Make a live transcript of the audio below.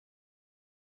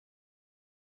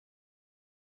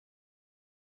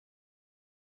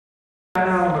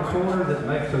corner that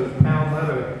makes those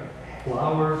palmetto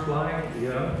flowers like, you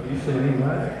know, you seen him,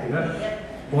 right? Yeah.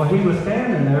 Well, he was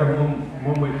standing there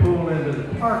when we pulled into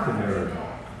the parking area.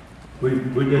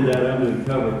 We did that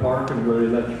undercover parking where they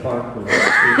let you park for, you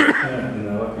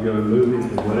know, if you go to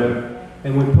movies or whatever.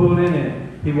 And we pulled in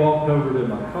and he walked over to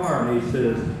my car and he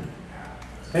says,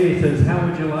 hey, he says, how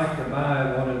would you like to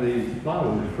buy one of these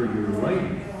flowers for your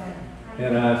lady?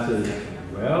 And I said,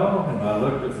 well, and I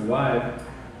looked at the wife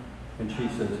and she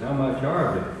says, how much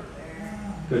are they?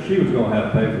 Because she was going to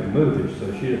have to pay for the movies,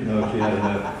 so she didn't know if she had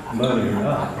enough money or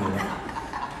not. You know?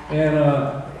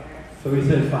 And so he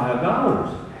said,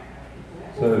 $5.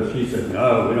 So she said,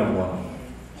 no, we don't want them.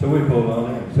 So we pulled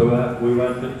on it. So we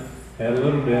went to, had a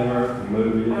little dinner, a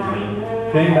movie, and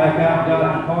then came back out, got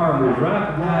in the car, and we was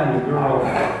right behind the girl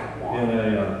in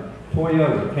a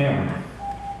Toyota Camry.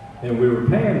 And we were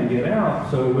paying to get out,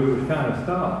 so we was kind of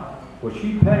stopped. Well,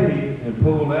 she paid and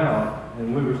pulled out,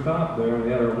 and we were stopped there, and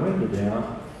we had our window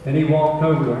down. And he walked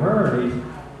over to her, and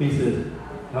he says,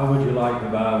 how would you like to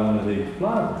buy one of these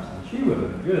flowers? And she was a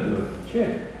good-looking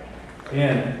chick.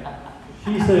 And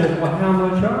she said, well, how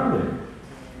much are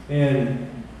they?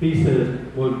 And he says,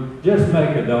 well, just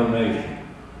make a donation.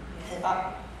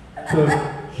 So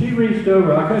she reached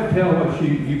over. I couldn't tell what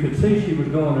you could see she was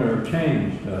going to her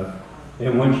change stuff.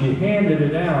 And when she handed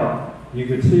it out, you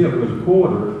could see it was a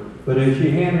quarter. But as she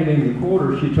handed him the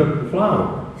quarter, she took the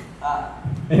flower.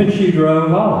 And she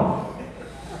drove off.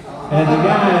 And the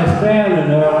guy is standing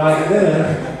there like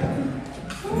this.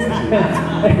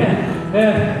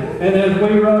 and as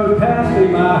we rode past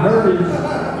him, I heard him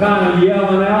kind of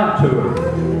yelling out to her.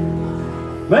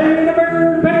 May the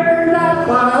bird paradise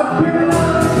fly up here.